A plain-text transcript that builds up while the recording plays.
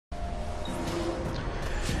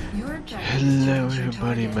Hello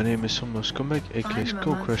everybody, my name is Someone Scumbag, aka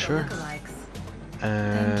Skull Crusher,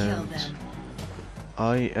 and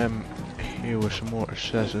I am here with some more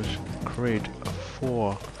Assassin's Creed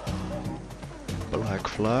 4 Black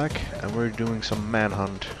Flag, and we're doing some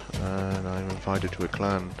Manhunt, and I'm invited to a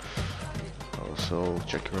clan. Also,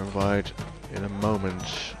 check your invite in a moment,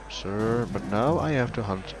 sir, but now I have to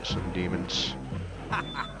hunt some demons.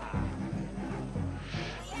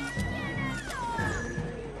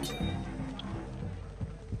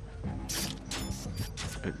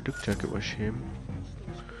 It looked like it was him.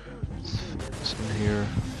 It's in here,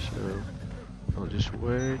 so I'll just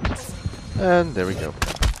wait. And there we go.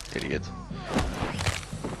 Idiot.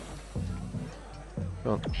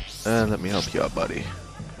 Come on. And let me help you out, buddy.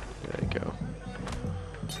 There you go.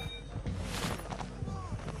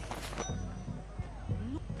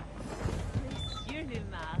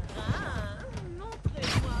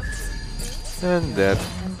 And dead.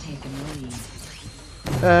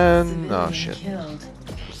 And oh shit.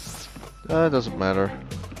 That doesn't matter.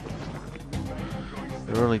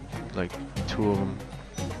 There are only like 2 of them.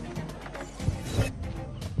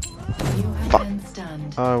 Fuck.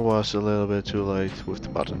 I was a little bit too late with the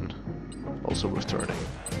button. Also with turning.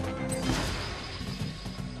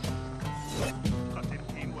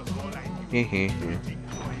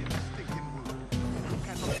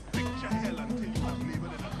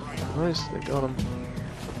 Nice, they got him.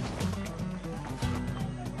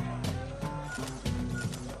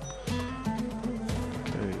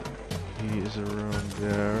 Okay, he is around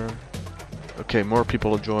there. Okay, more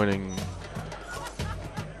people are joining.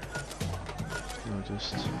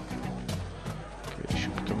 Just okay, he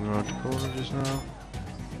should be coming around the corner just now.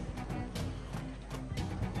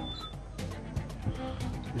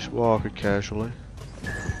 Just walk it casually.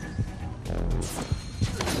 There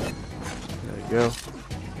you go.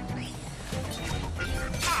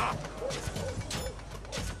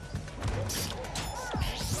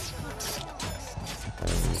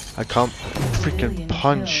 I can't freaking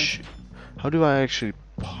punch. How do I actually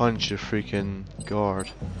punch a freaking guard?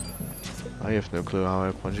 I have no clue how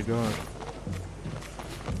I punch a guard.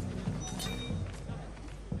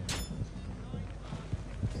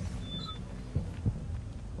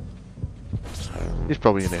 He's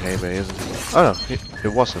probably in the hay bay, isn't he? Oh no,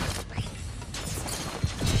 it wasn't.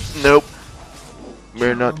 Nope.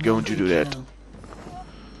 We're not going to do that.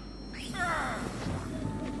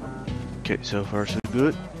 Okay, so far so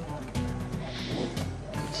good.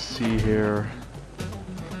 Let's see here.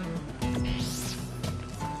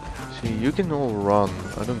 See, you can all run,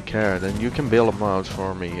 I don't care. Then you can bail them out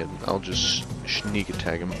for me and I'll just sneak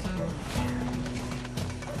attack them.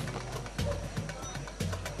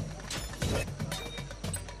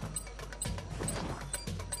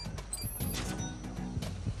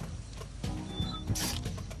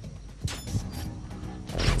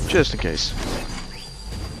 Just in case.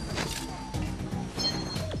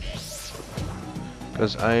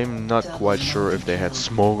 Because I'm not quite sure if they had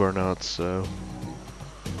smoke or not, so...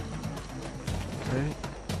 Okay.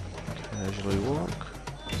 Casually walk.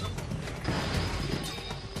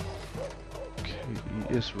 Okay,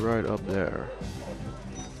 he is right up there.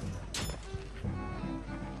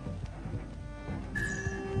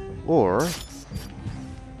 Or...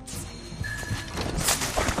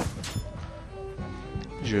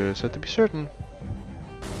 just have to be certain.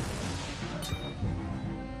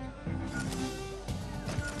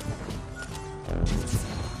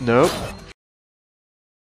 Nope.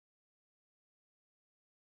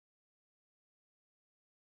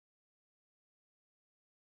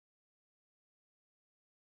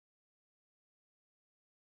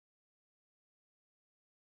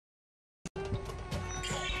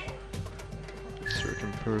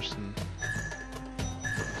 Certain person.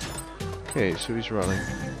 Okay, so he's running.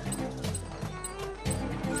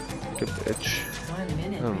 Like a bitch.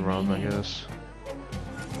 And run, I guess.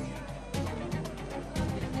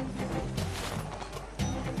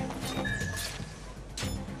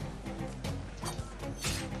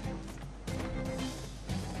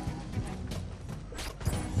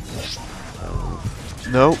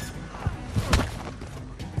 Nope.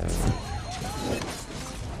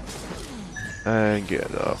 And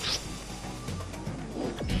get up.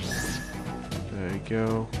 There you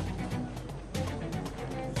go.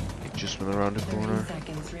 Just went around the corner.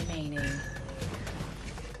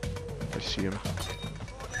 I see him.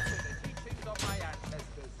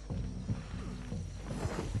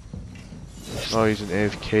 Oh, he's an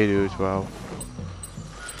AFK dude, wow.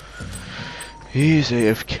 He's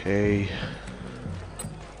AFK.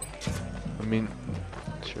 I mean,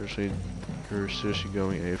 seriously, you're seriously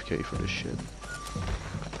going AFK for this shit.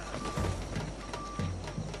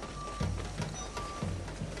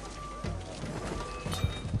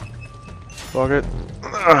 Fuck it.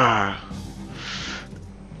 Ah.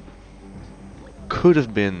 Could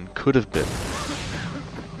have been, could have been.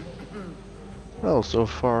 Well, so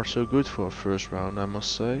far so good for a first round, I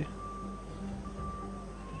must say.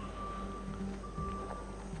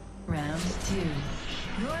 Round 2.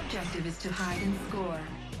 Your objective is to hide and score.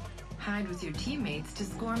 Hide with your teammates to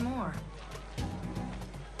score more.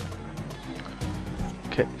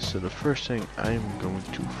 Okay, so the first thing I'm going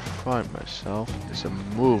to find myself is a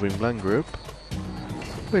moving blank group,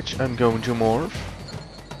 which I'm going to morph.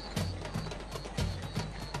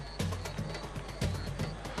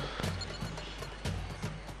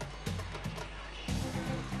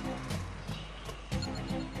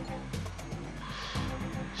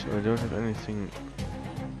 So I don't have anything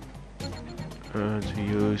to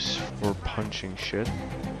use for punching shit.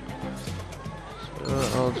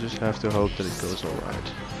 So I'll just have to hope that it goes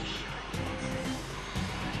alright.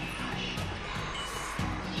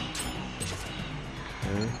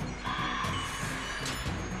 Okay.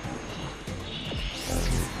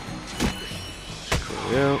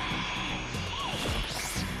 Screw you.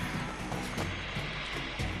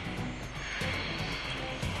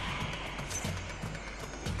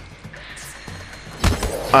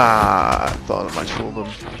 Ah, I thought I might fool them.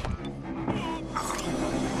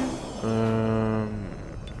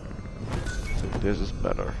 I think this is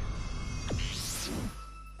better.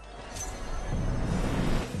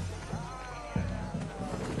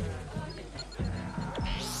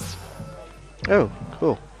 Oh,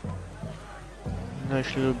 cool.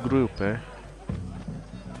 Nice little group, eh?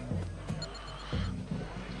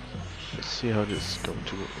 Let's see how this is going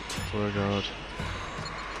to work out.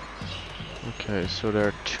 Okay, so there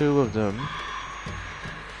are 2 of them.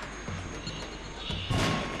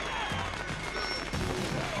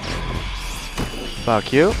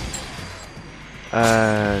 Fuck you.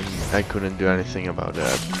 And I couldn't do anything about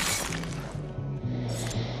that.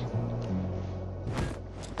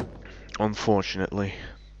 Unfortunately.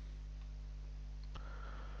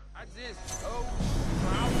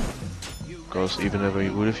 Because even if I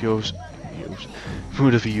would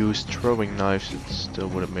have used throwing knives, it still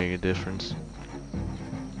wouldn't make a difference.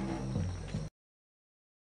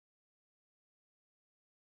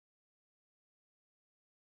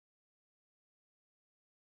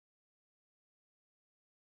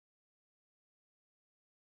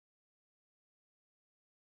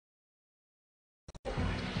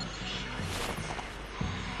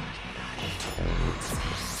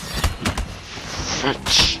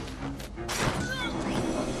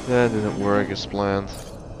 That didn't work as planned.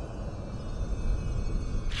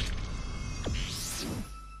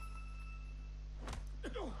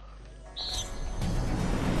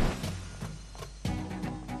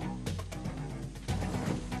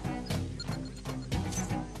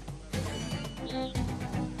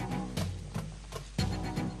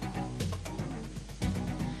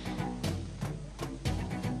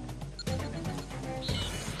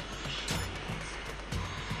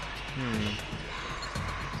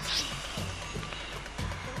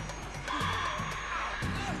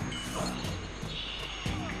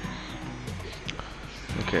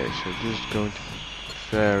 Okay, so this is going to be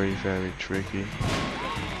very, very tricky.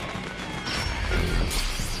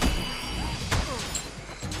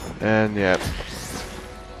 And yeah.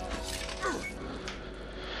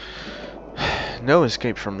 No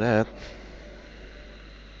escape from that.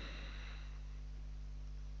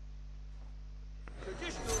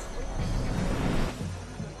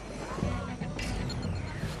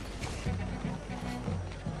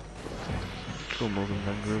 Cool moving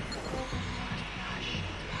blank group.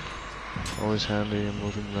 Always handy a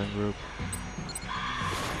moving blank group.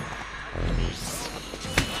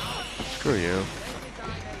 Screw you.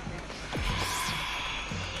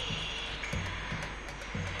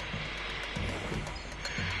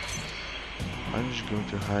 I'm just going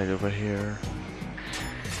to hide over here.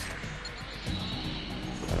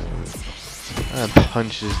 And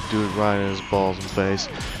punch this dude right in his balls and face.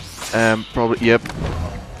 Probably, yep.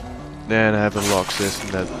 Then I have a lock system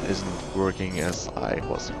that isn't working as I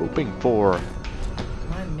was hoping for.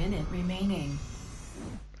 1 minute remaining.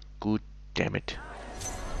 Good damn it.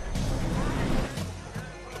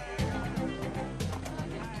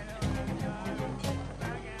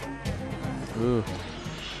 Ooh.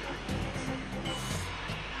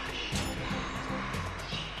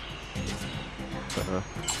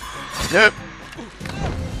 Nope.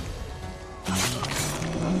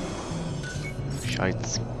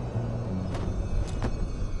 Shites.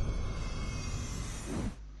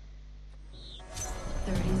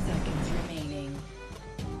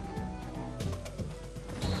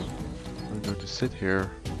 I'm going to sit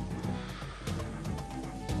here.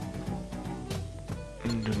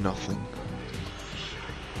 and do nothing.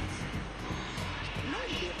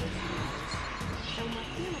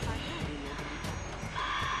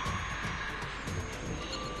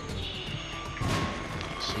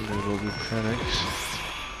 So there will be panics.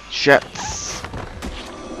 Shit!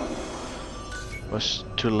 Was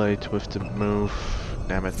too late with the move.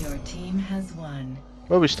 Damn it. Your team has won.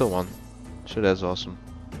 Well, we still won. So that's awesome.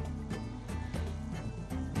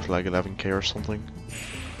 It's like 11k or something.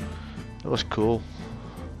 That was cool.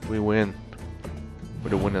 We win. We're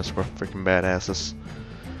the winners, we're freaking badasses.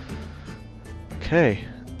 Okay.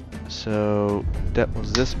 So that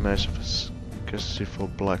was this match of Custody for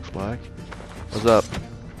Black Flag. What's up?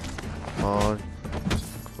 Come on.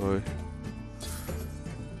 Koi.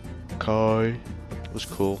 Kai. It was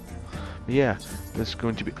cool. But yeah, that's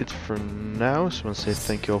going to be it for now. So I want to say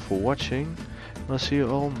thank you all for watching. I'll see you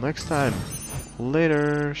all next time.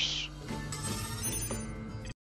 Laters.